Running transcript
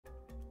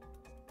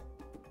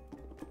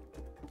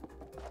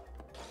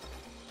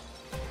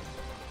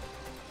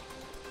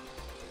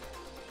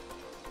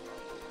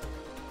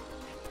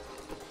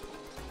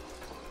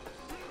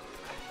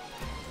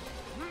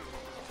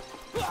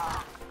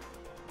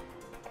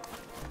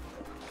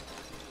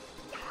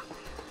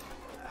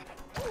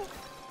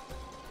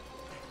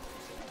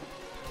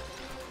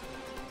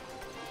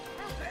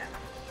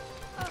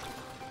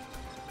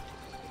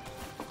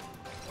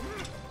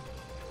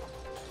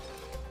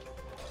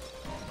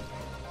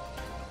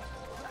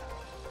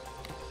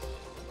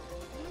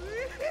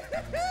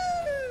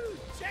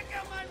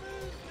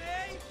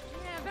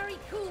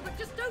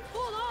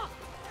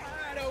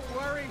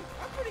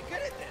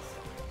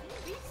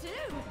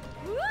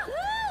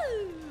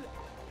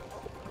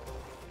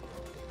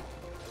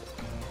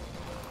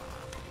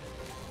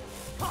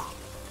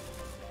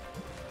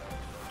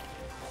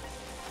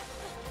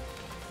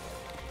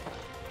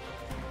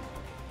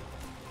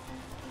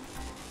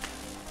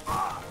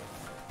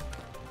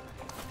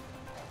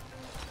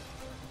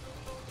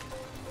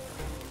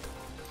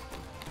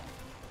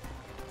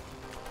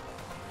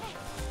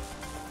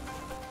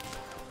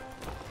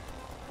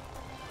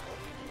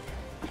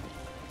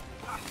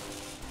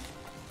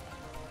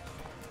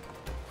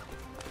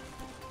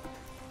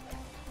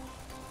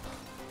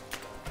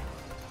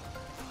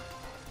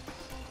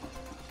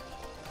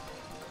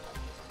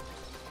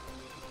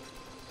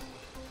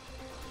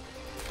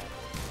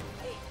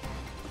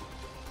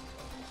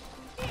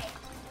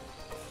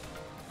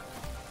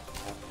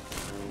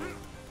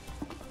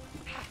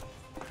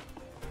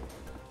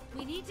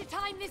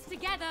time this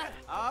together.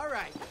 All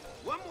right,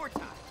 one more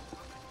time.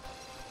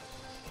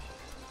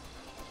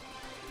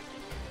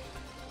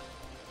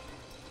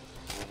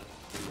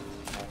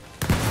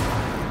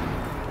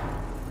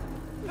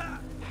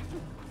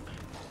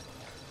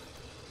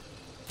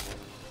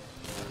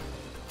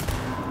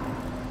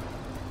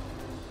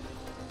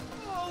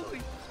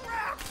 Holy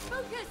crap!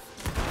 Focus!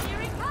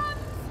 Here it comes!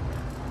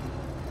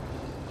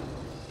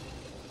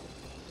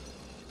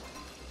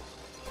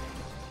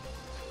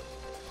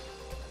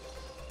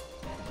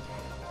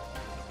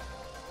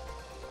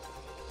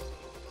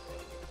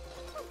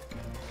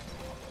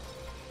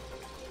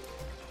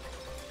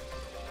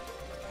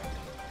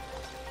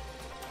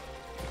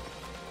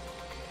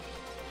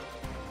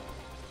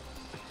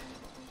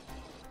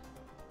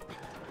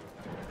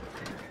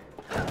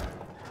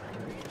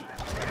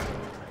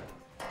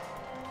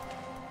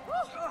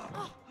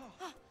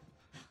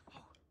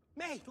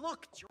 May,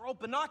 look, it's your old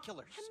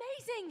binoculars.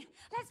 Amazing!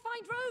 Let's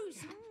find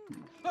Rose.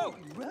 Oh,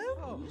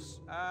 Rose?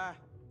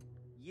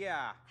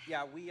 yeah,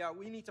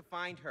 we need to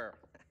find her.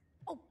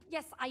 Oh,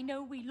 yes, I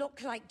know we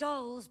look like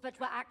dolls, but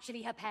we're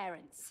actually her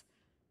parents.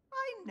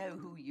 I know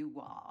who you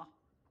are.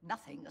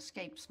 Nothing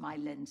escapes my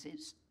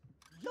lenses.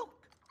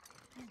 Look.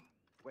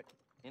 What,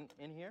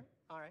 in here?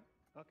 All right,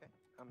 okay.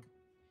 Let's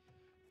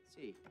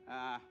see,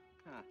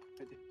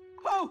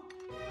 Oh!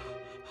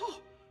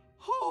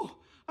 Oh,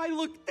 I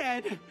look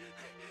dead.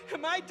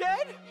 Am I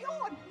dead?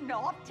 You're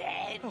not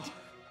dead.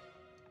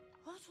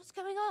 What's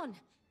going on?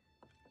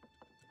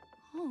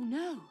 Oh,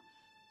 no.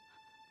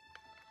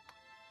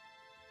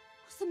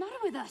 What's the matter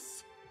with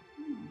us?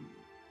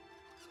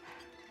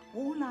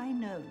 All I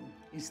know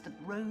is that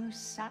Rose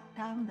sat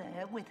down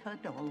there with her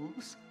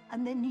dolls,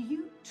 and then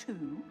you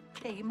two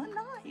came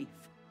alive.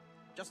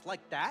 Just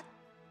like that?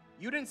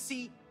 You didn't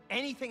see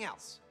anything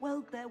else?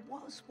 Well, there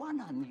was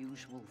one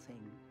unusual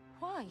thing.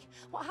 Why?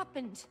 What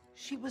happened?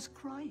 She was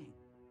crying.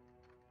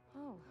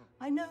 Oh.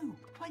 I know,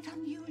 quite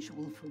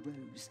unusual for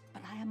Rose,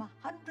 but I am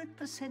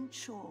 100%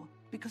 sure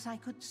because I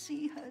could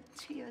see her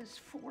tears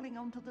falling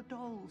onto the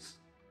dolls.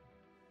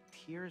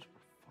 Tears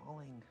were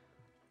falling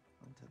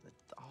onto the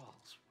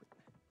dolls.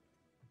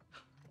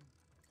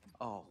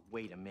 Oh,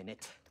 wait a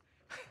minute.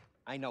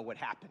 I know what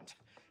happened.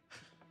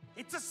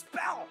 It's a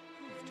spell!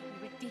 Oh,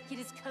 don't be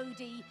ridiculous,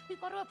 Cody.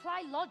 We've got to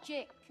apply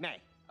logic. May,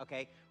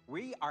 okay?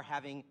 We are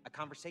having a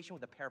conversation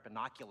with a pair of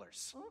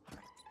binoculars. All right.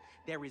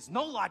 There is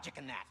no logic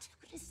in that.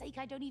 For goodness sake,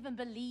 I don't even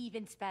believe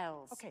in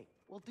spells. Okay,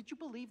 well, did you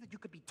believe that you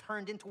could be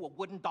turned into a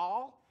wooden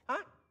doll?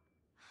 Huh?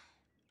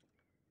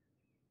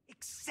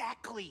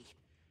 Exactly.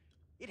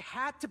 It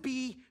had to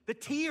be the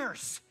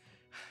tears.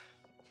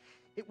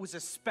 It was a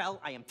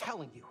spell, I am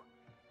telling you.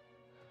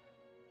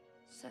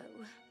 So,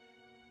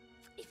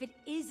 if it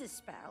is a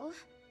spell,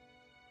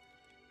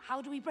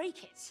 how do we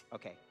break it?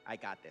 Okay, I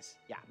got this.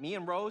 Yeah, me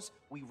and Rose,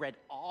 we read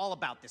all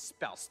about this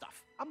spell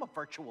stuff. I'm a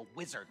virtual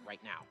wizard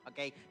right now,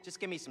 okay? Just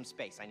give me some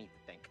space, I need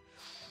to think.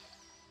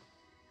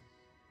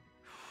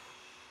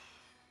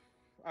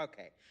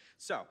 Okay,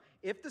 so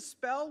if the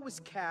spell was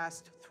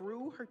cast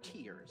through her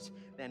tears,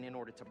 then in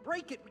order to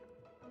break it,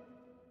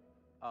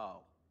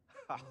 oh.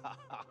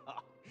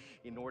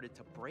 In order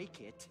to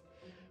break it,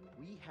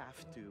 we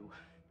have to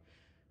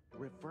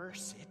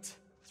reverse it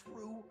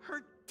through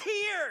her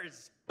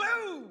tears!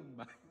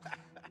 Boom!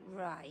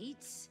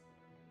 Right.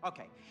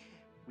 Okay,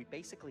 we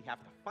basically have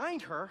to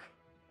find her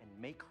and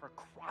make her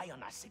cry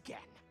on us again.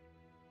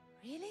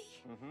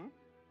 Really? Mm-hmm.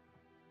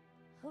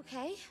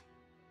 Okay.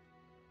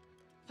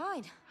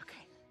 Fine.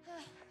 Okay.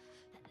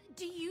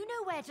 Do you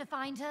know where to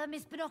find her,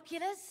 Miss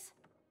Binoculars?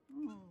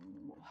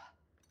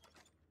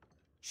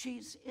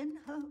 She's in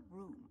her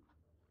room.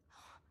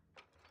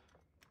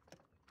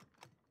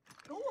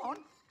 Go on.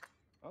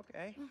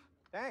 Okay,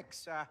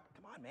 thanks.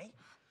 Come on, May.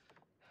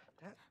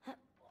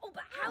 Oh,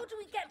 but how do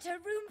we get to her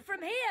room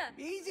from here?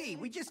 Easy,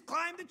 we just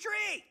climb the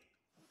tree.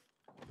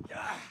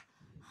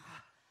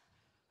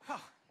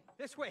 Oh,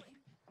 this way.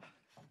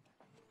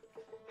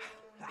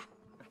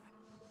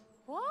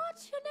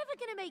 What? You're never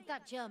gonna make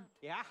that jump.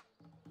 Yeah?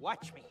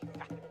 Watch me.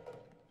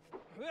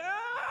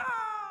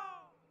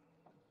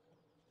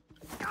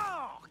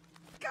 Oh,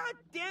 God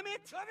damn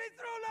it! Let me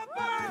through the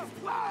bird!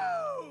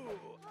 Whoa!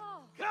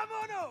 Oh. Come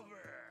on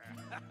over!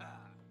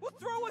 Well,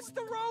 throw us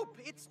the rope!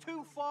 It's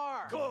too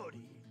far!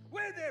 Cody,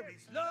 where there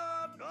is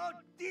love, no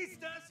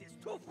distance is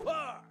too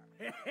far.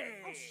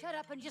 Oh, shut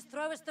up and just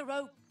throw us the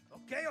rope.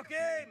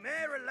 Okay,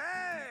 man,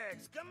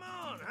 relax. Come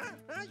on,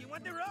 huh? You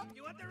want the rope?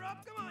 You want the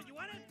rope? Come on, you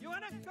want it? You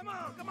want it? Come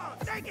on,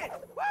 take it!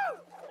 Woo!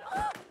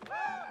 Woo!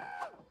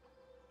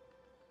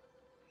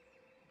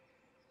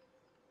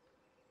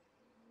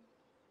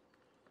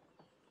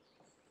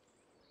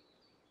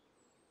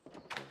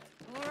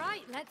 All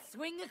right, let's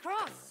swing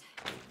across.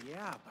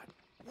 Yeah, but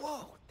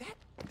whoa,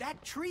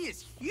 that tree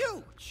is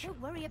huge!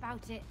 Don't worry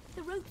about it.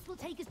 The ropes will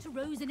take us to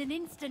Rose in an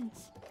instant.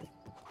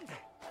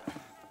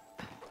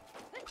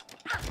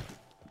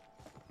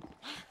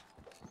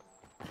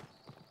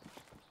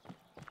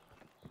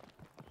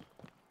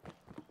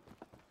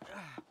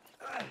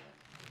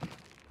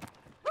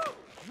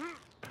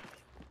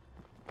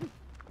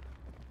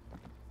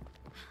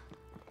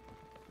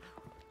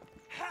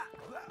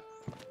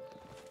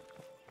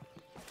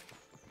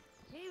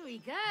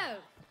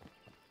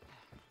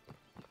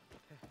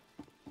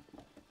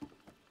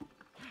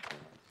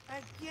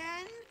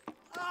 Again?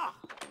 Oh,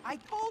 I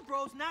told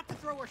Rose not to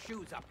throw her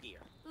shoes up here.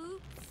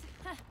 Oops.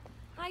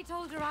 I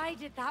told her I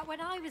did that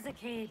when I was a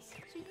kid.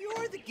 So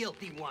you're the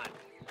guilty one.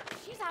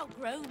 She's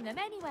outgrown them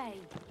anyway.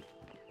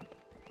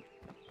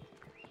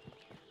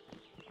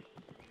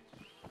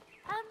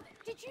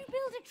 Did you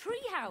build a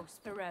treehouse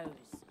for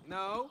Rose?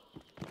 No.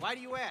 Why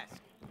do you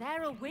ask?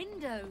 There are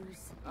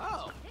windows.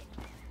 Oh.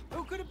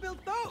 Who could have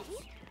built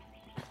those?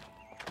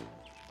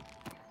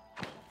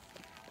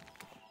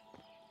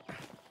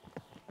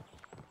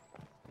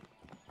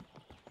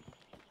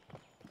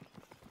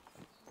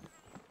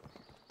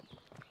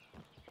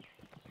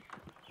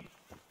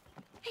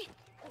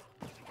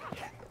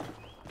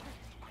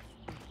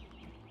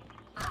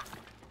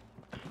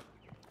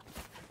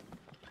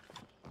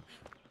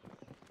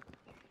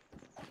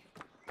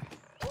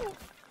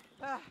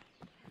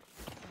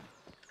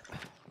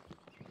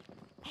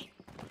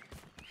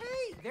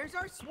 Hey, there's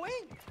our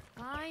swing.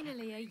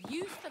 Finally, a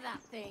use for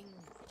that thing.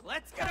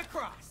 Let's get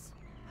across.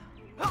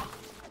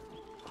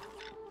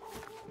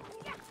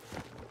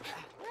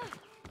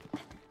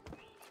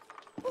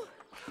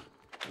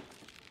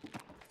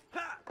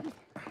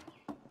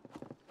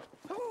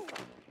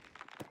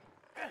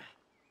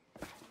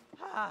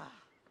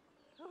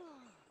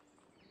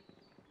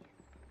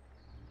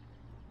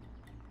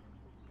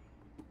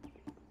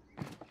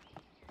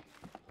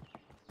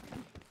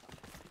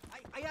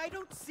 I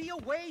don't see a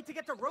way to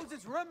get to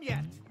Rose's room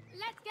yet.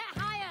 Let's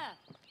get higher.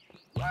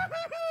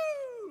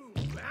 Woohoo!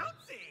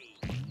 Bouncy!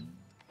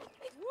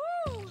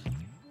 Woo!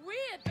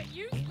 Weird but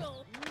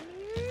useful.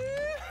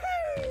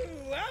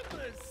 Woohoo! I'm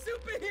a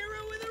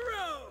superhero with a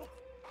rope.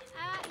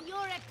 You're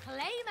a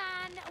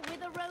clayman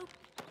with a rope.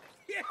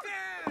 Yeah!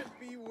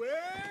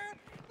 Beware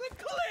the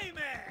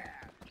Clayman!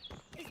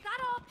 Is that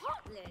our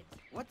pot lid?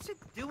 What's it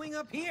doing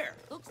up here?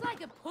 Looks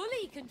like a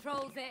pulley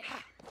controls it.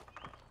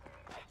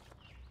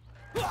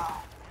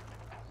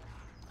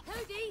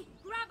 Cody,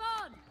 grab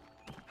on!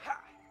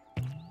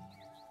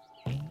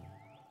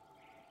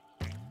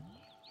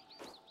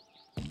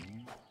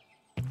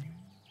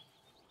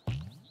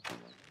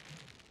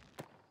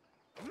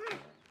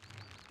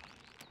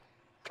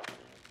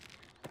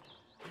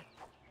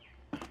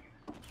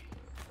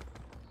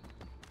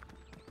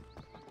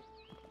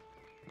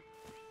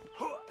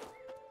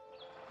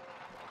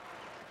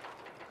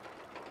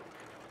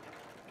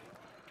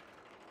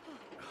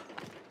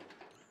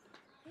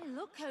 Hey,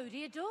 look,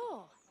 Cody, a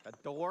door. A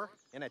door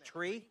in a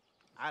tree?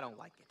 I don't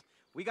like it.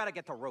 We gotta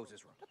get to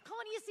Rose's room. But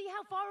can't you see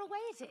how far away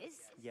it is?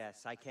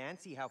 Yes, I can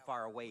see how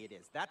far away it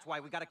is. That's why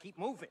we gotta keep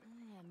moving.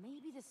 Yeah,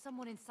 maybe there's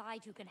someone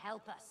inside who can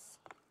help us.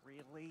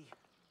 Really?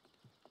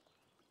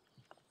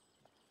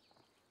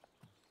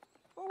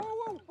 Whoa,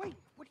 whoa, whoa! Wait,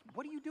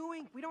 what are you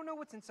doing? We don't know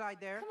what's inside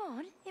there. Come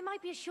on, it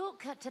might be a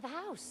shortcut to the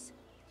house.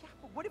 Yeah,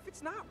 but what if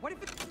it's not? What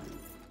if it's...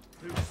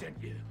 Who sent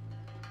you?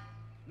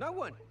 No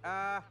one.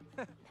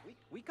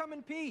 We come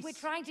in peace. We're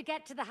trying to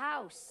get to the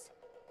house.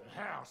 The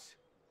house?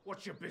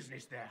 What's your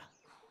business there?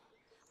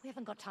 We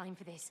haven't got time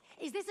for this.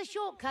 Is this a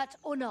shortcut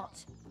or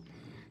not?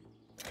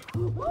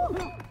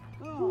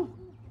 Oh,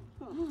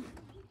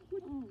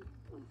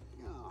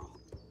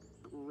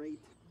 great.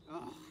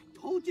 Oh, I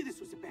told you this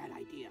was a bad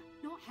idea.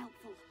 Not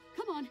helpful.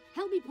 Come on,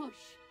 help me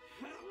push.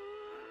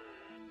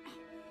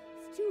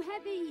 It's too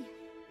heavy.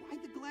 Why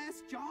the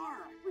glass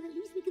jar? Well, at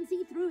least we can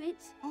see through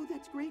it. Oh,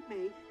 that's great,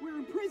 May. We're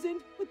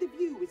imprisoned, but the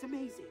view is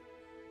amazing.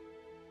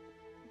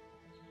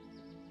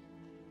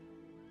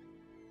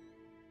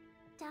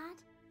 Dad?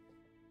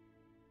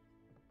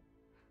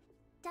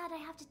 Dad, I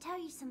have to tell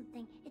you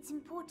something. It's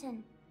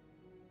important.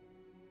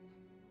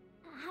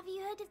 Have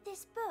you heard of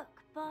this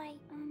book by,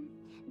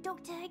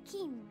 Dr.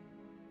 Hakim?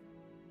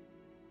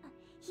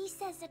 He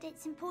says that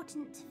it's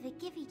important to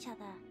forgive each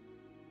other.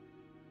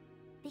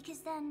 Because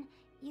then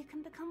you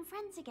can become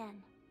friends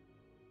again.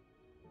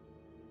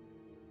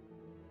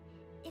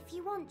 If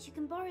you want, you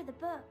can borrow the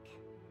book.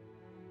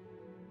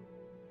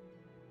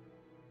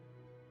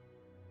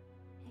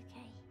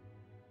 Okay.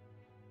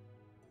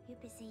 You're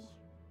busy.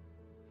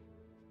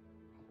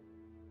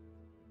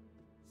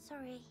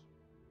 Sorry.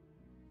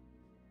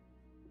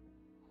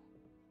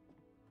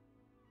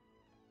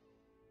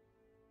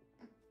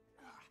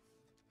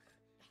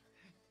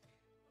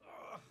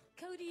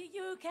 Cody, are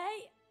you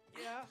okay?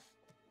 Yeah,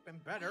 been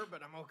better,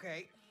 but I'm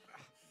okay.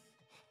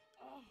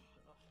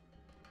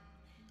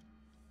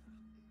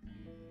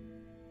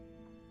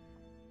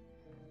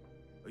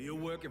 Are you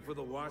working for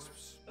the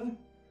Wasps?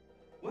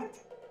 What?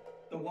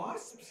 The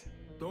wasps?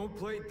 Don't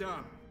play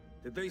dumb.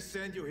 Did they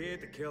send you here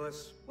to kill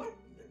us? What?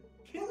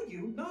 Kill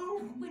you?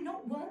 No. We're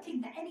not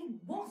working for any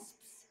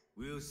wasps.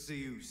 We'll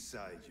see whose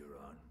side you're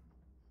on.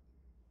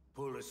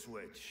 Pull a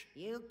switch.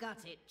 You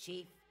got it,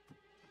 Chief.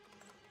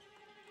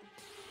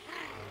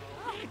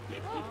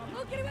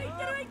 Oh, get away,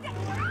 get away, get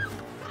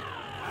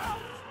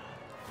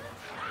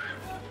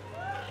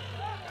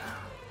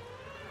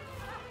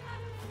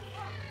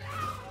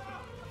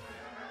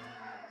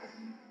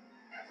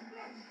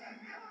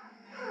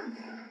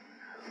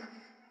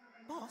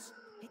Boss,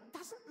 it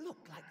doesn't look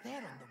like they're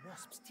on the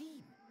Wasps'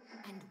 team.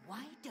 And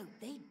why don't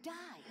they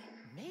die?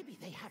 Maybe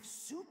they have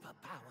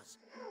superpowers?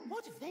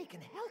 What if they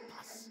can help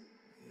us?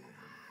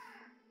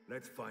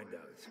 Let's find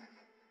out.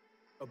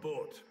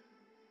 Abort.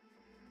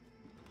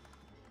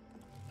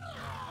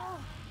 Oh,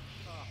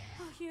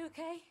 you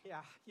okay?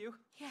 Yeah, you?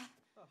 Yeah,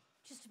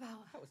 just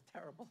about. That was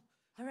terrible.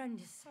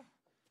 Horrendous.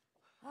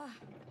 May!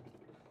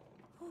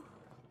 Oh,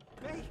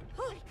 Come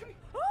here.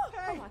 oh, Hey!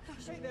 oh my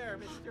gosh. Hey there,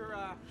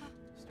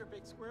 Mr.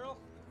 Big Squirrel.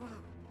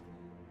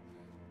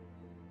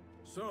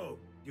 So,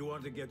 you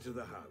want to get to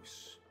the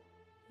house?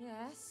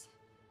 Yes.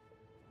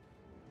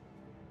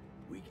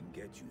 We can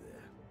get you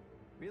there.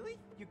 Really?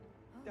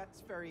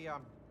 That's very,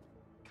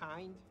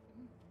 kind.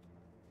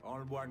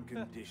 On one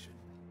condition.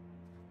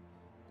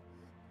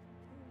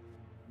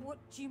 What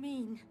do you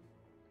mean?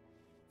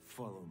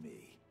 Follow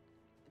me.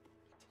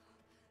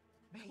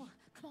 May,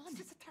 Come on.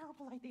 this is a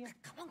terrible idea.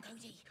 Come on,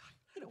 Cody.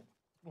 I don't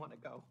want to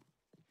go.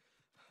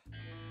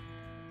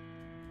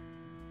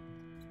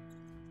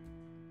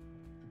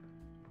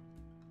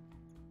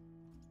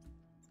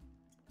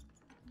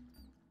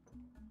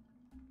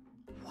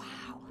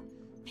 Wow,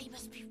 they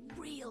must be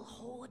real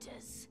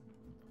hoarders.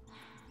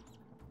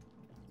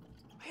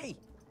 Hey,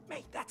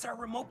 mate, that's our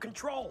remote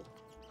control.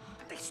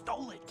 They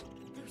stole it.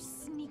 Those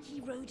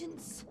sneaky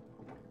rodents.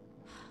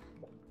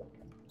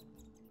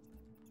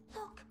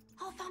 Look,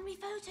 our family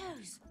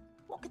photos.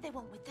 What could they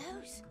want with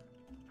those?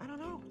 I don't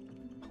know.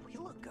 We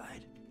look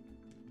good.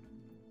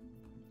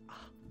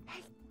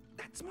 Hey,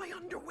 that's my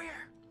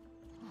underwear.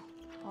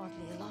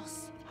 Hardly a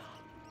loss.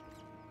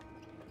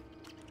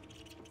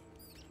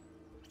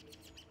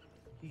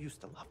 You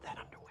used to love that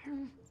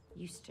underwear.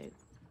 Used to.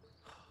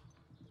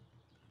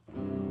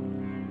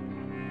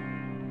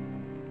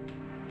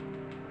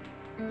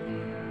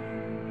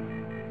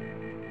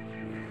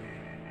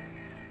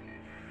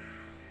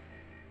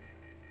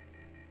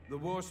 The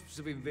wasps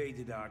have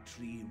invaded our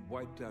tree and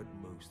wiped out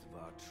most of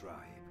our tribe.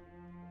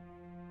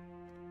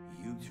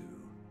 You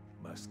two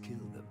must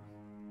kill them.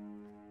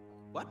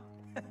 What?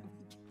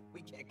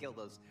 We can't kill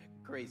those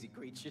crazy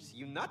creatures.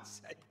 You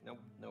nuts? No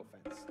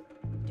offense.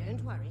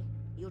 Don't worry.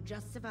 You'll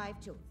just survive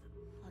 2 of them.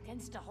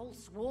 Against a whole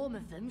swarm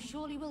of them,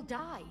 surely we'll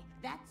die.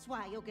 That's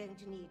why you're going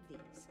to need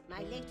these.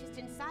 My latest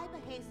in cyber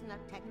hazelnut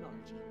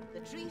technology. The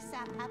tree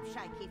sap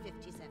Hapshiki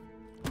 57.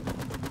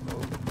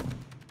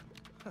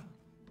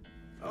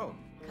 Oh.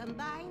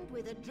 Combined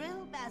with a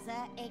drill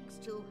bazzer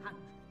X200.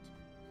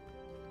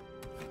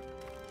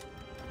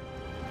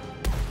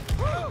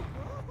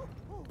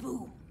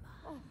 Boom.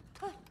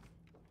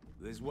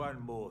 There's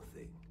one more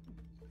thing.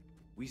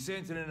 We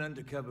sent in an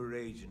undercover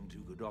agent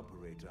who could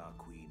operate our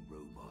queen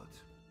robot.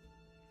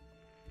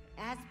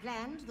 As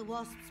planned, the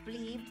wasps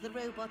believed the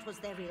robot was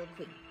their real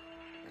queen.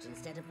 But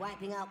instead of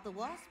wiping out the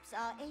wasps,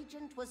 our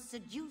agent was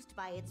seduced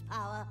by its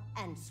power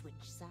and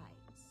switched sides.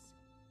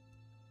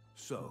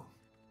 So,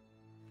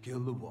 kill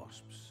the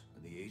wasps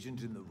and the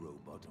agent in the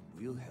robot and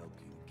we'll help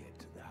you get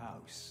to the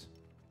house.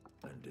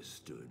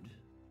 Understood?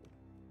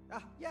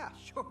 Yeah,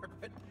 sure,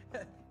 but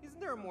isn't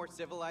there a more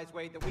civilized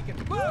way that we can...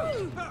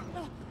 Whoa!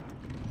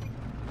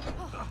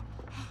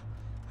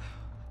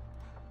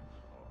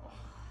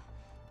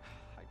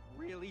 I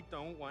really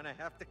don't want to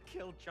have to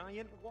kill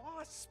giant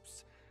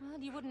wasps. Well,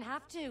 you wouldn't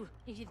have to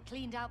if you'd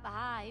cleaned out the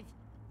hive.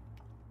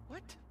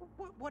 What?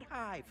 What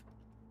hive?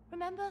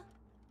 Remember?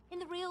 In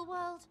the real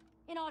world?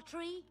 In our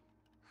tree?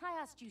 I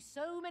asked you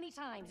so many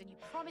times and you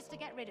promised to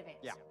get rid of it.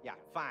 Yeah,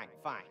 fine.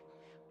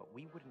 But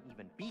we wouldn't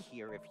even be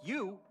here if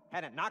you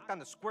hadn't knocked on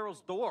the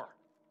squirrel's door.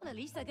 Well, at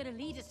least they're gonna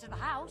lead us to the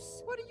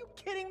house. What, are you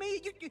kidding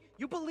me?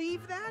 You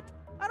believe that?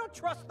 I don't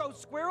trust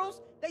those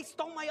squirrels. They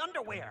stole my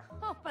underwear.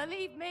 Oh,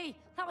 believe me,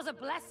 that was a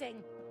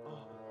blessing.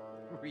 Oh,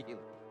 really?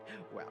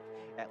 Well,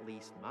 at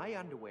least my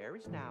underwear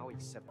is now a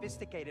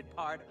sophisticated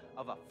part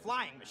of a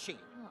flying machine.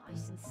 Oh, I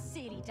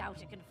sincerely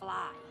doubt it can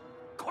fly.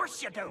 Of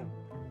course you do.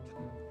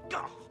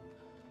 Ugh.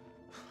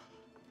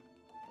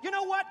 You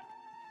know what?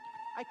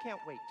 I can't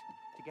wait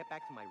to get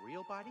back to my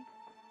real body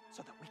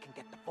so that we can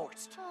get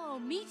divorced. Oh,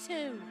 me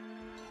too.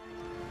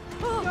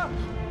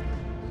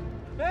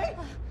 May?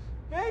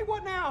 May,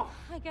 what now?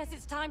 I guess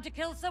it's time to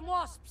kill some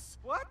wasps.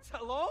 What?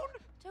 Alone?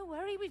 Don't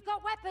worry, we've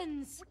got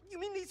weapons. What, you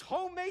mean these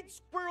homemade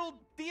squirrel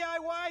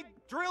DIY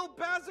drill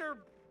bazzer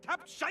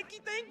tap shaky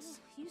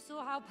things? You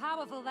saw how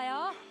powerful they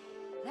are.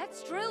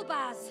 Let's drill,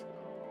 Baz.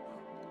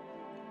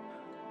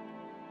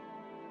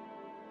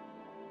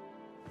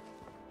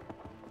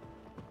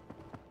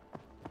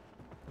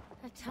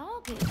 A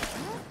target,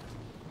 huh?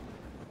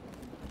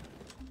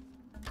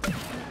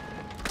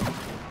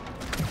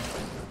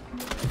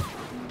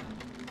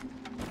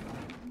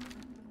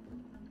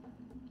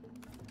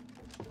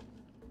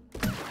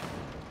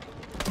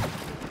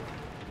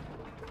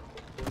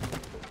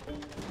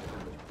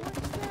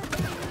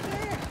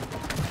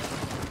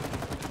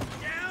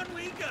 Down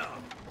we go.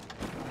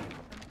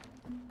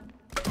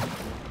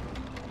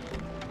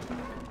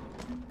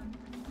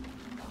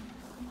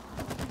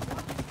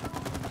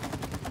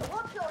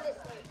 What you're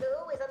listening to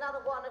is another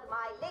one of my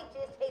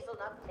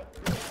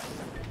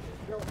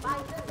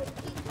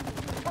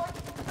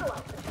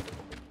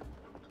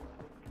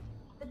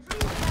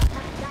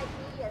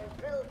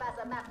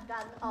other map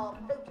gun are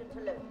potent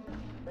alone,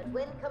 but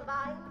when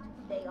combined,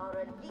 they are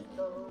a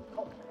lethal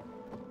combo.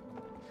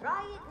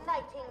 Try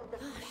igniting the...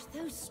 Gosh,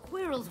 those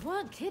squirrels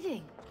weren't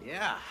kidding.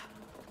 Yeah.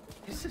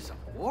 This is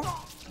a war...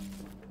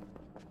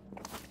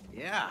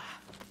 Yeah.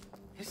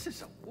 This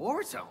is a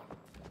war zone.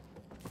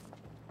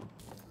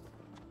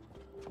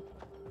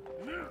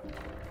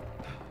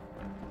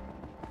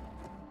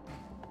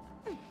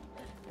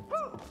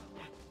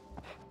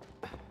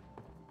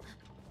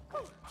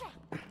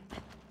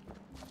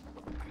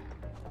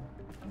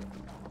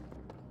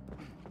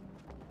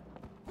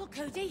 Look,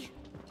 Cody.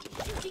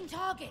 Shooting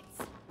targets.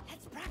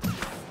 Let's practice.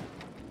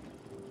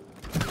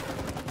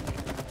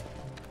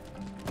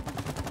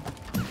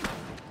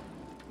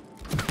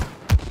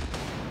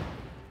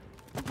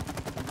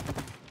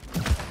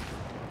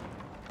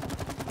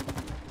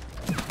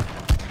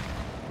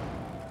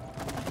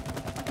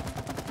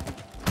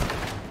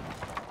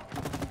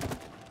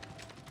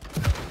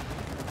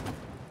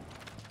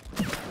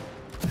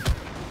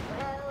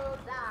 Well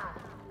done.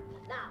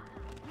 Now,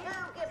 you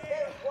give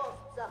those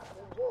wasps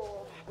a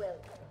warm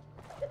welcome.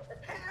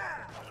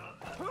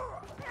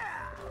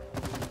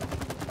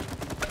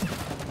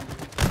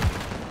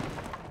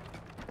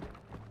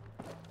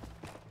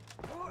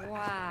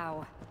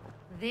 Wow.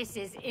 This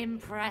is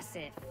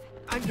impressive.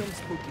 I'm getting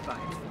spooky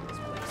vibes from this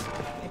place.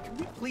 Hey, can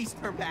we please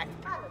turn back?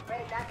 I'm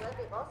afraid that won't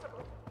be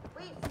possible.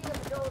 We've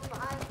sealed the doors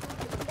behind you to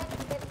protect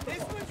against the This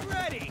wasps. one's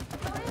ready.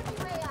 Your only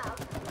way out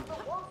is through the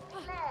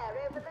wasp lair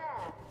over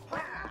there. On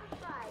the other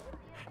side of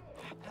the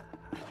abyss.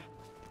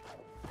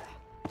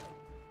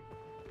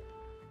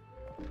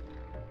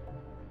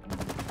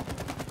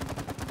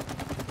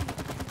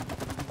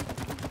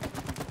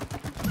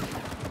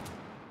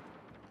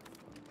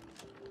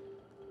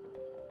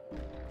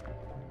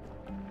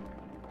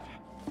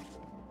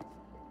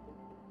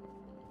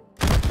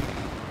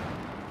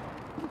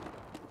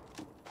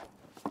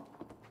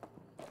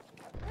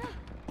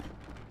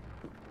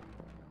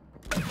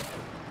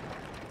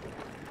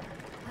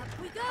 Up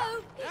we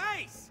go.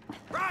 Nice!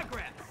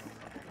 Progress!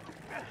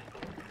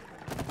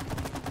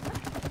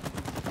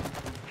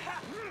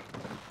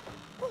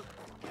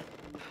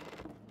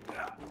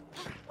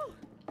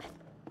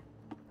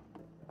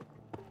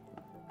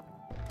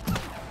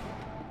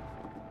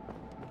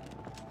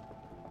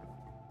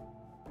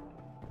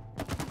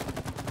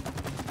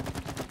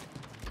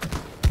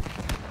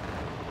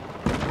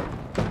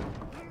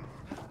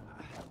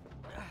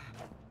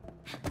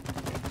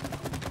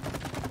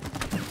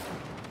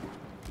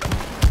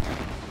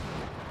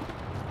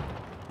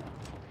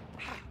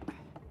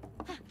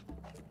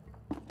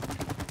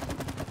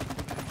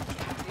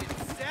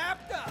 It's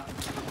zapped up!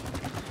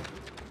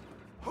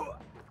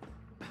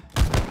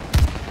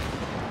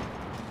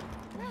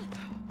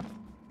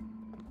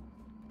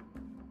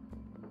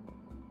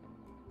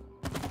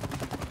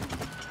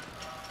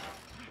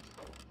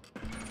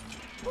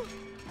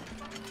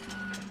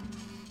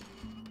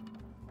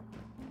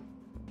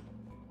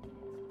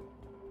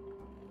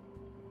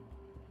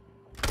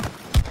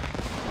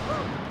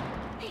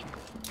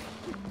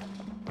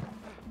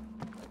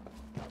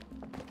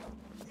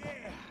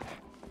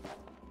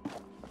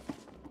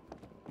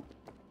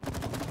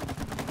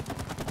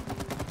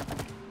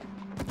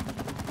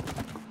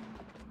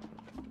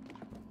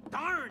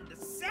 Darn, the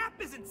sap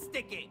isn't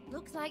sticking!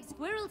 Looks like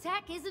squirrel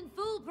tack isn't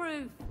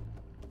foolproof.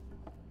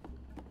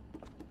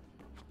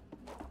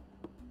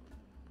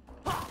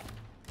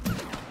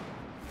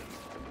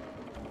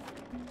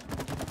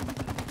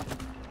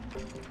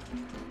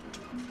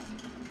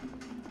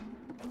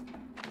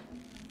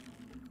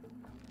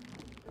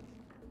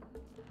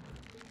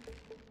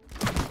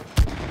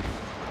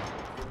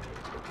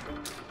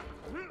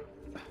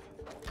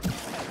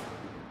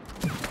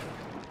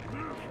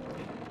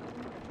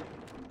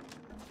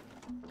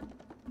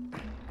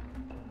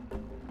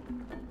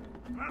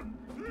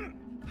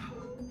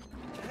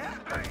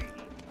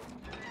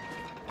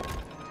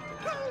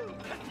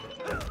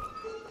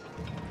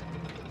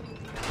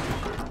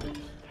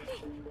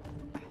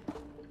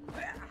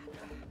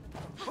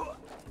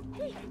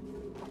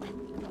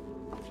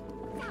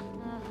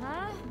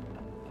 Uh-huh.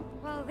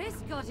 Well, this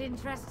got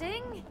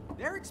interesting.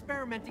 They're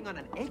experimenting on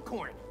an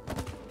acorn.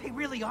 They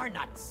really are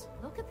nuts.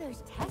 Look at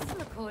those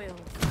Tesla coils.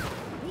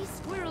 These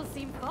squirrels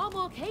seem far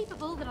more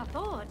capable than I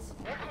thought.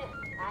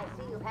 I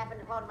see you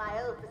happened upon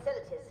my old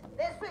facilities.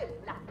 There's really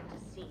nothing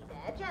to see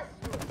there, just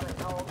you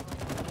and all.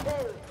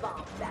 Those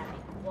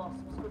barbaric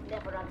wasps could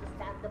never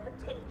understand the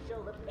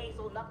potential of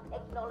hazelnut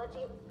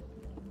technology.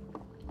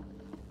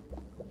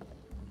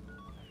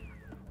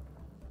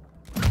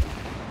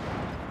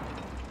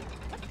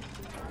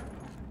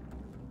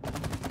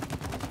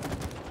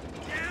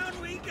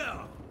 Down we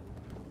go!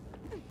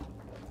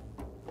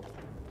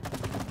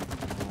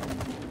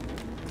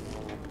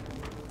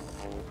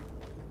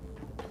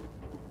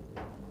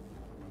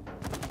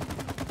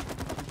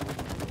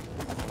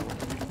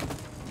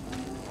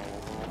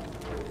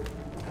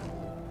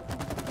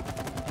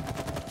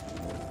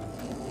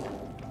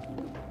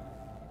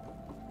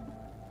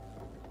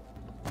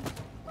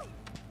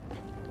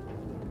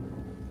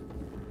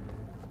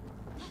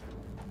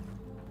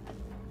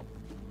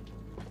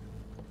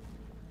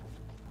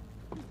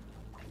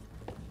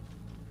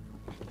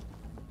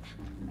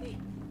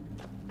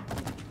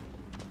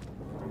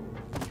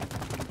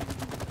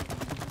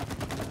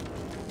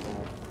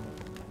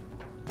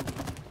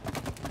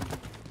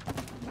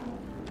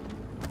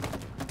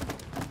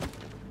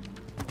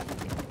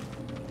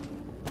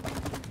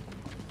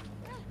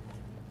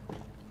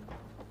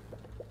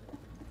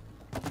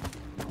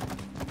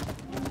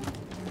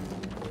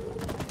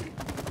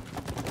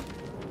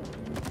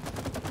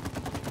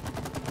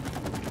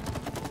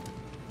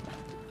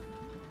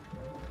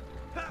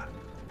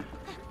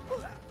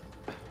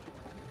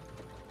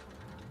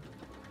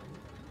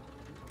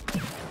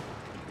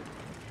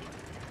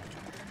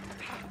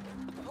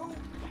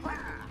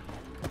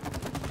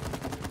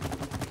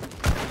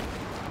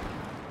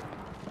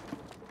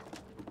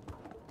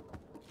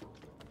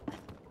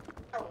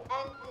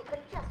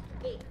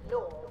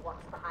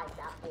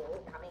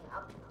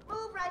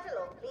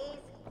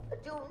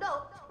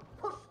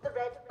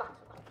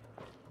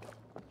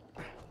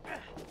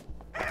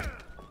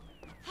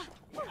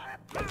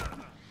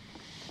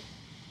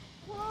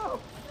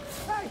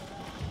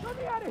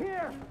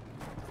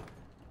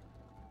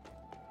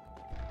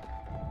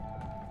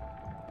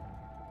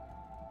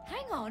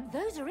 on,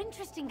 those are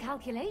interesting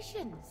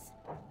calculations.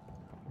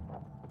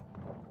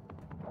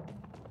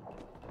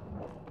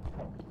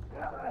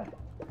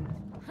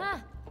 Huh,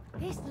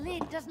 this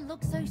lid doesn't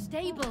look so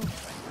stable.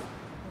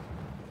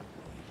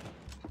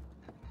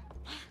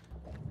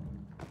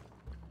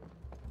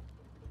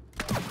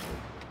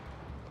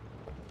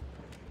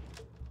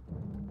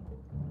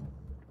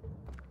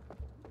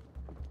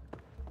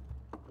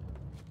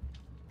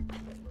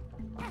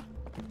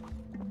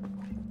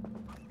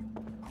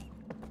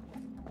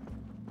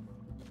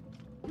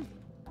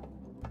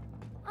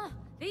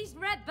 These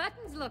red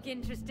buttons look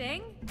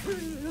interesting.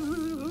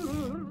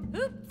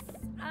 Oops.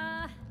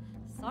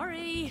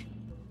 Sorry.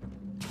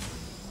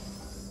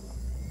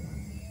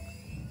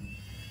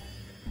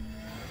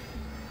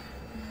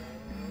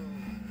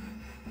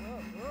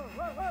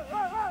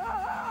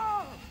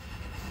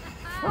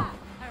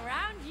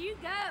 Around you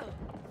go.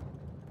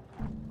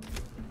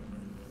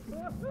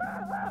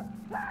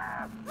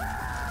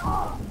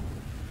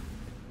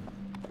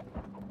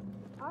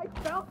 I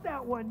felt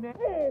that one, man.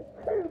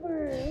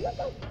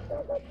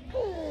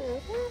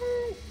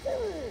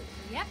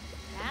 Yep,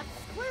 that's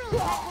squirrel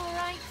head, all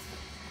right.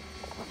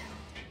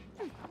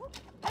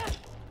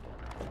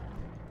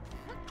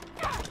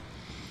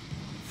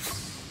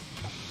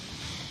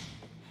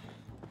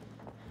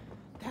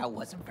 That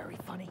wasn't very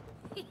funny.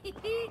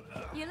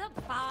 You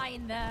look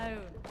fine, though.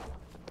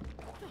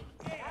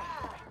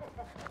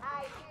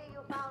 I hear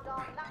you found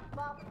our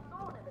lunchbox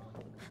corner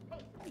machine.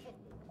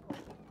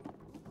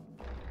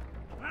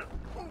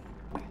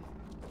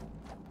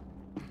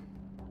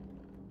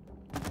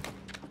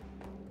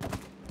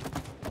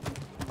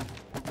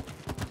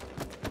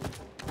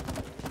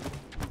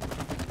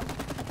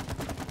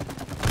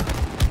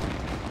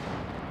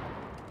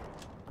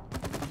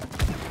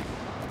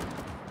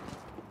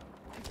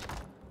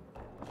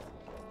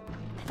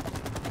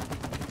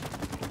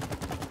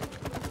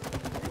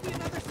 Maybe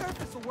another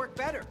surface will work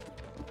better.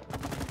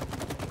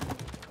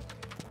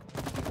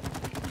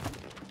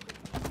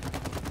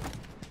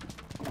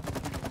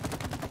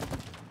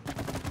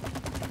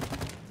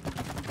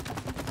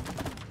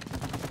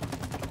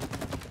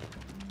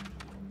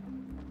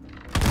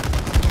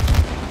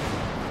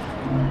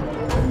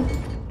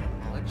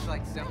 Looks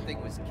like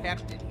something was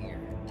kept in here.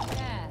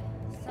 Yeah,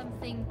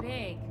 something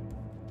big.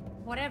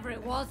 Whatever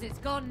it was, it's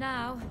gone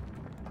now.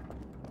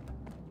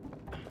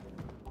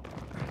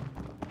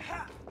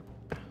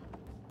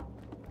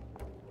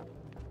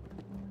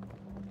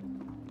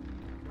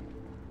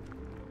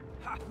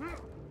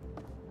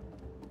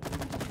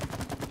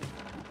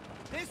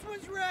 This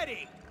one's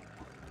ready.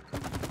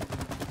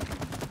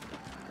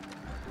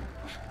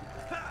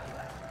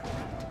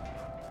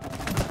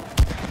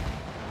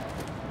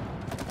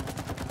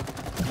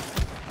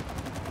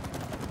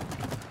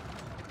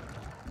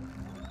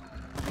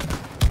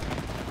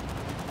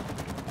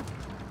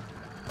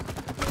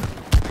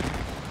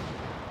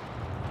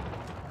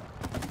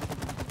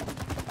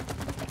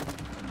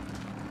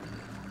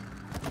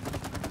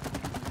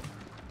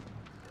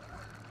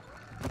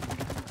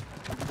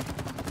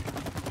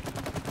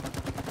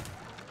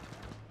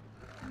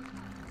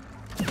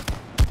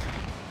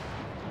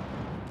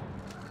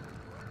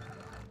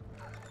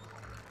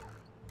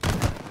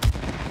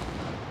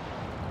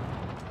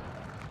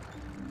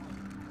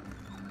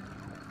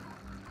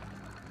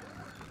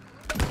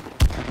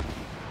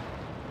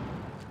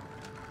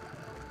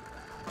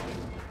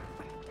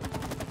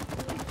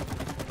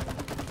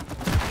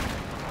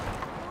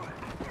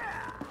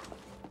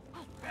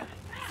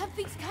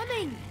 Something's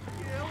coming!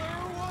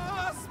 Killer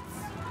wasps!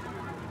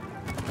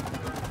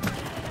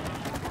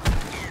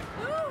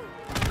 Ooh!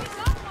 We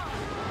got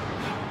one!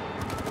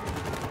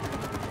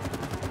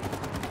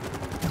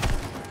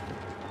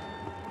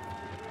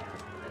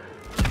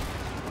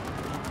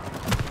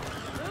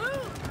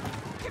 Ooh!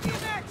 Give me a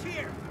match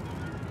here!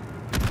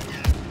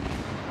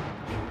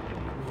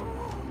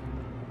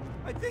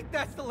 I think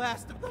that's the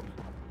last of them.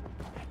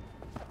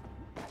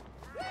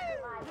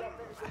 My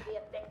weapons will be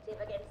effective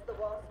against the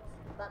wasps,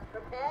 but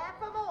prepare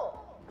for more.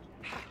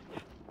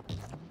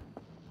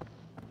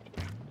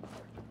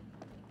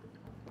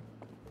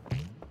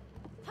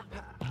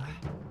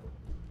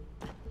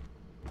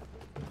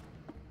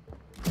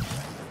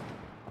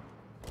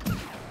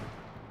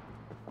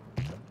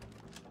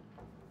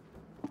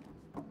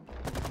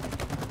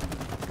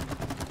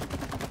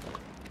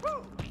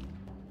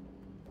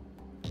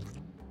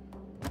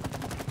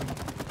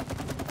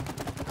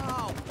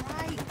 Oh,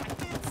 right! I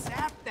can't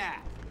zap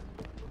that!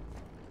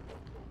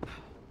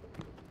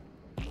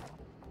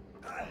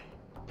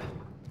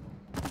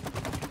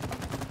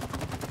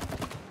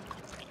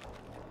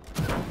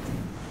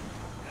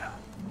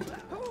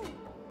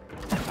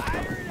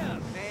 Fire it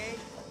up, May!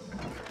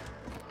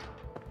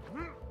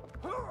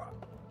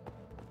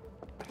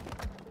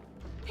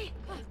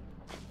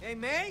 Hey,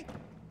 May?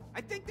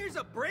 I think there's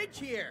a bridge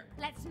here.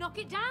 Let's knock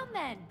it down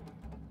then.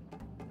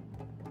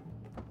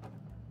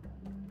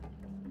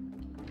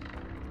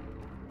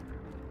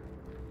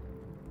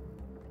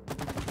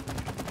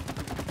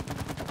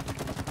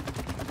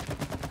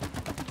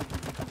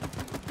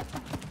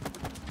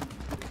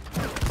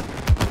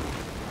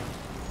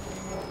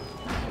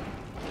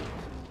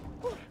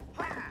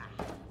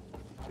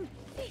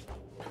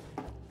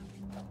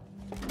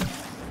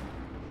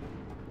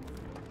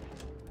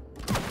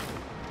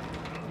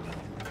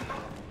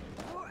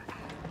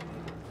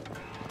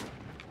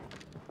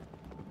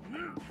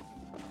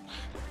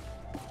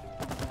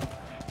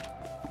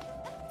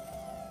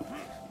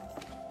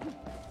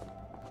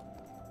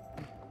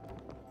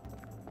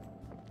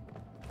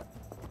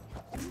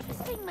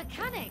 interesting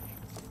mechanic.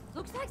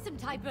 Looks like some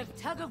type of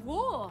tug of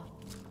war.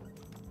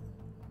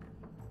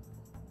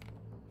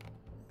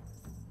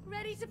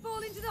 Ready to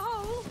fall into the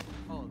hole?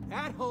 Oh,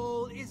 that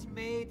hole is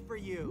made for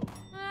you.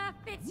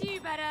 Fits you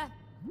better.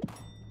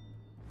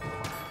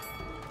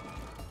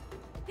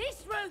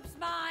 This rope's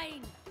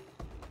mine!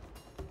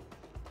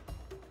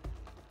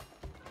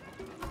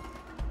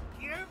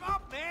 Give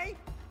up, May!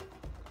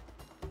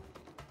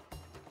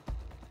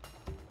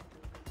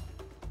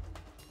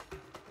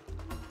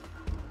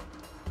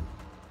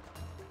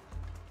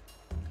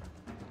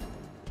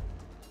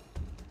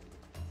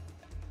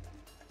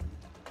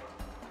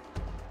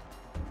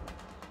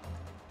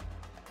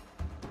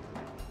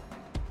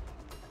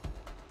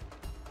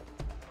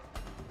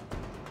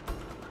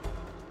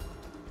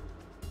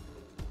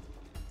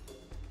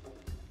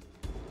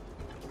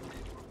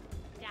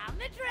 Down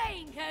the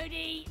drain,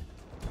 Cody!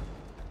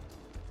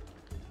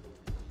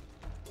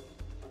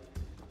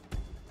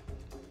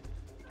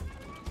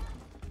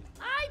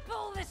 I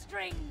pull the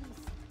strings!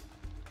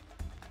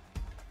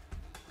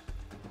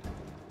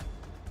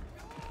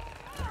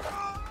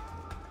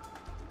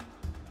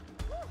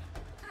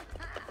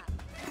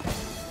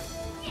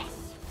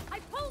 Yes! I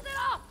pulled it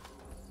off!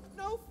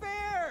 No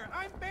fair!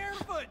 I'm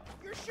barefoot!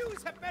 Your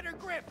shoes have better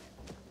grip!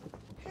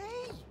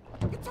 Hey!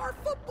 It's our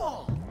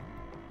football!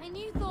 And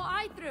you thought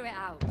I threw it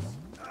out?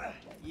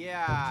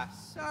 Yeah,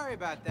 sorry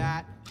about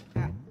that.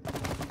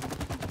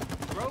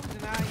 Rose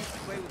and I used to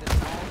play with it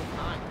all the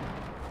time.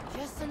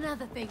 Just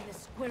another thing the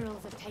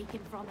squirrels have taken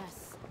from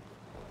us.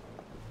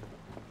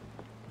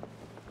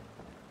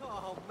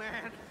 Oh,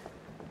 man.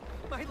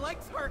 My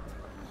legs hurt.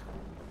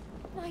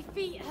 My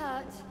feet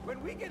hurt.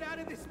 When we get out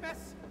of this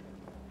mess,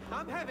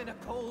 I'm having a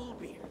cold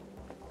beer.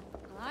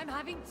 I'm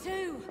having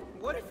two.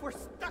 What if we're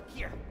stuck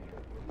here?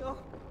 No,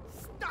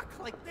 stuck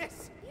like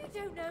this. You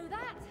don't know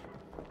that.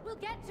 We'll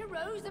get to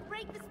Rose and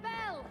break the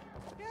spell.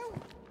 Yeah,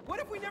 what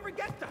if we never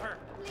get to her?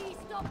 Please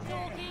stop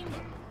talking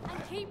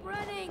and keep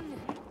running.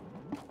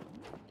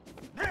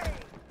 Hey!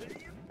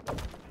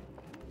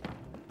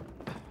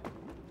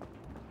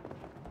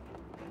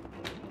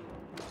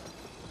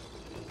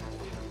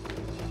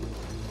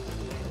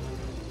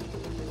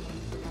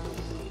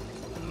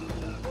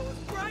 Who's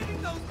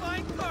driving those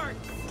mine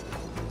carts?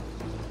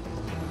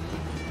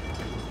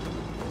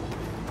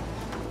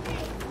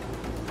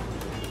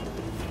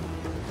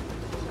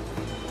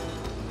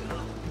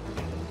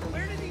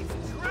 Where do these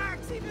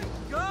tracks even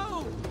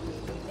go?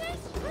 This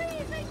tree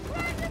is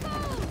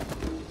incredible!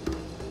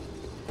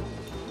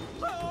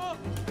 Oh!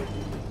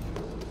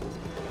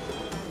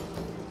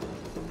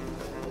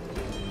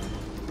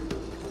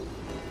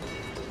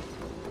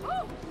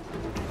 Oh!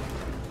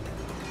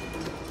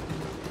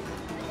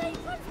 Are they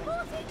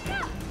transporting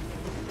nuts?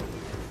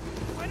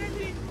 When are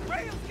these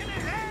rails gonna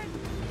end?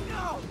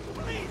 No!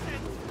 Please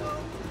end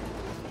soon!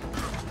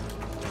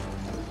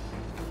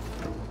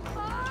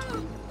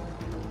 Oh!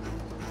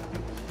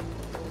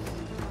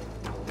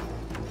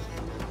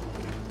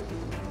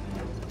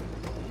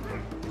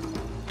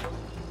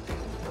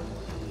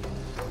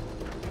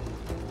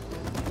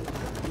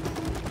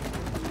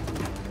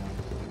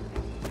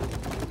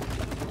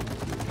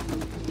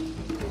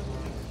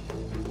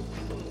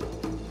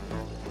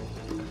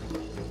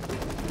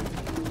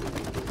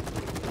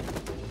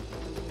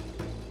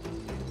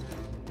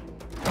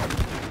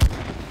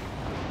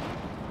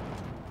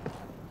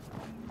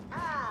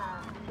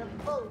 Ah, the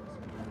boat.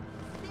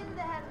 Spin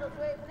the handle to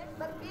open it,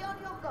 but be on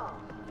your guard.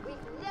 We've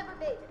never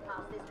made it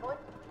past this point.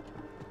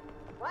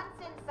 Once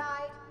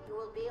inside, you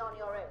will be on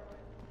your own.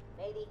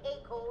 May the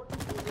acorn be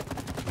with you.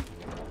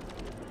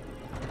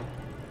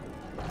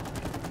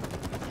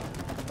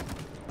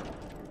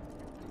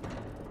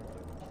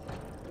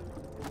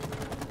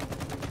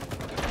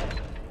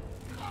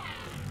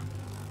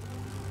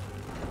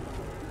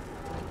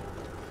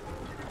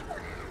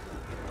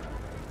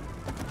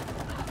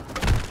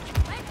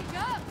 Let it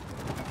go!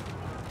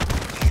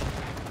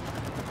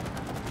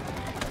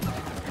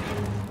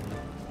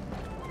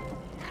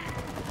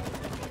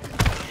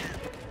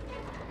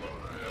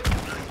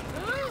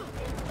 Ooh!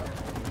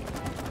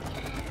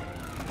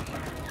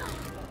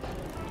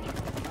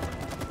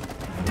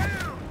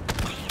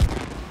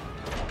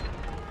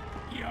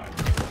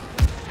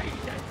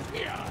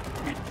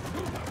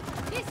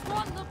 This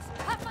one looks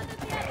tougher than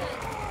the others.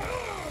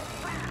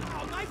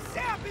 Wow! My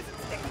sap isn't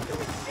sticking to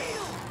his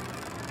shield!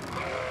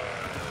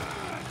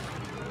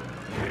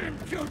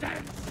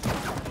 Impudence!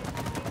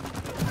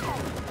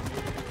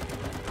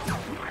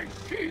 My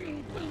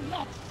shield will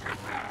not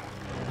shatter!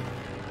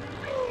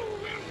 You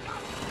will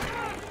not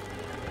pass!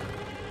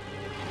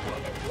 For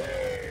the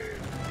queen!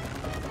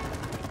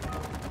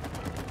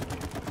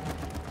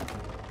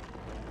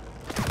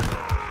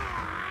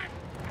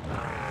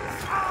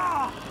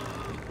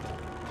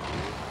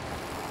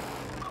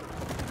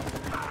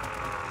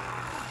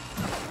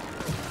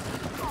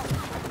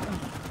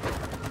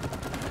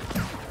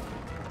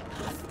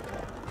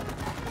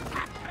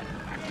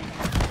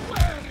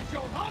 Where is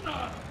your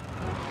honor?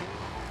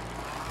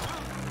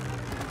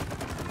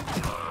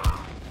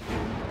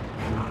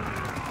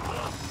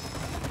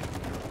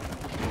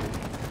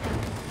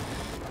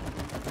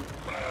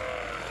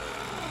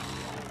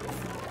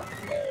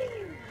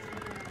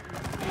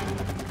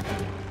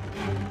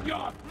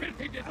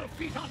 little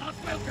feet are not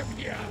welcome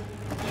here!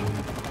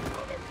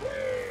 For the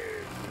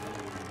queen!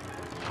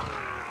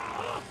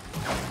 Ah!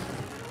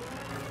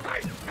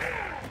 Right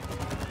there!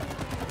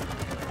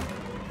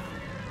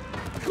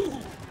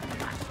 You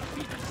must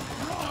be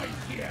destroyed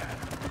here!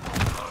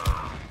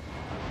 Ah!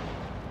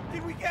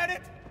 Did we get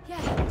it?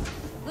 Yeah,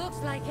 looks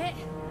like it.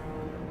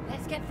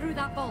 Let's get through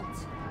that vault.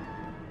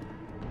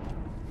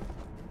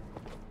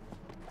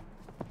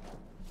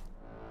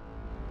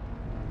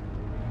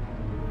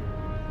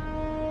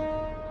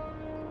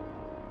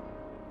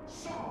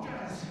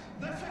 Soldiers,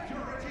 the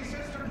security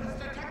system has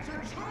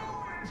detected 2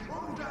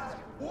 intruders.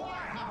 Why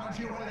haven't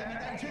you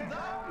eliminated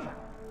them?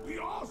 We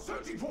are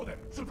searching for them,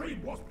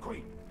 Supreme Wasp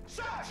Queen!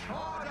 Search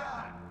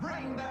harder!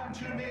 Bring them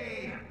to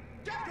me!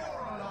 Dead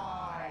or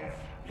alive!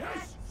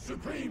 Yes,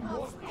 Supreme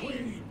Wasp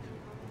Queen!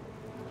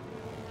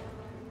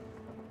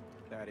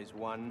 That is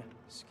one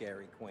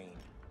scary queen.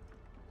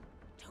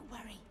 Don't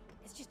worry,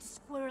 it's just a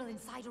squirrel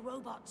inside a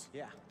robot.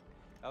 Yeah,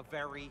 a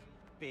very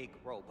big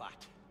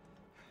robot.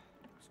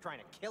 It's trying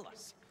to kill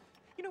us.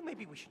 You know,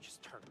 maybe we should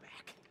just turn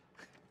back.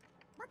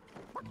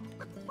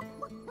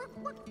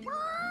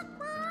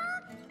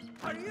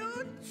 Are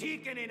you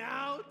chickening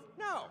out?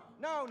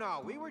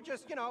 No. We were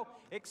just,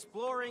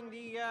 exploring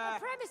the,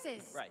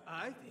 Premises. Right.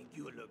 I think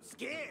you look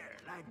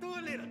scared, like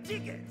 2 little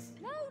chickens.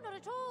 No, not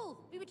at all.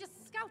 We were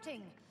just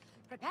scouting.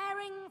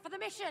 Preparing for the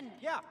mission.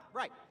 Yeah,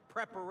 right.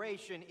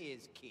 Preparation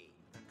is key.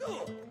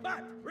 Good,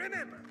 but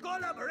remember,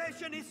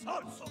 collaboration is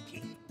also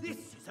key. This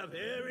is a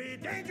very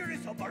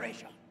dangerous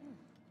operation.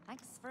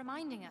 Thanks for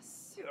reminding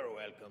us. You're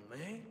welcome,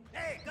 man.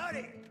 Hey,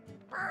 Cody!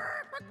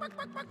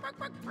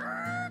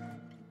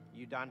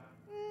 You done?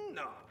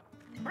 No.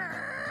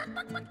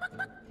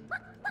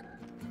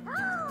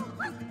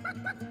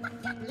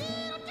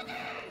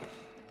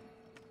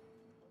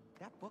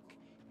 That book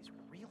is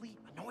really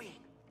annoying.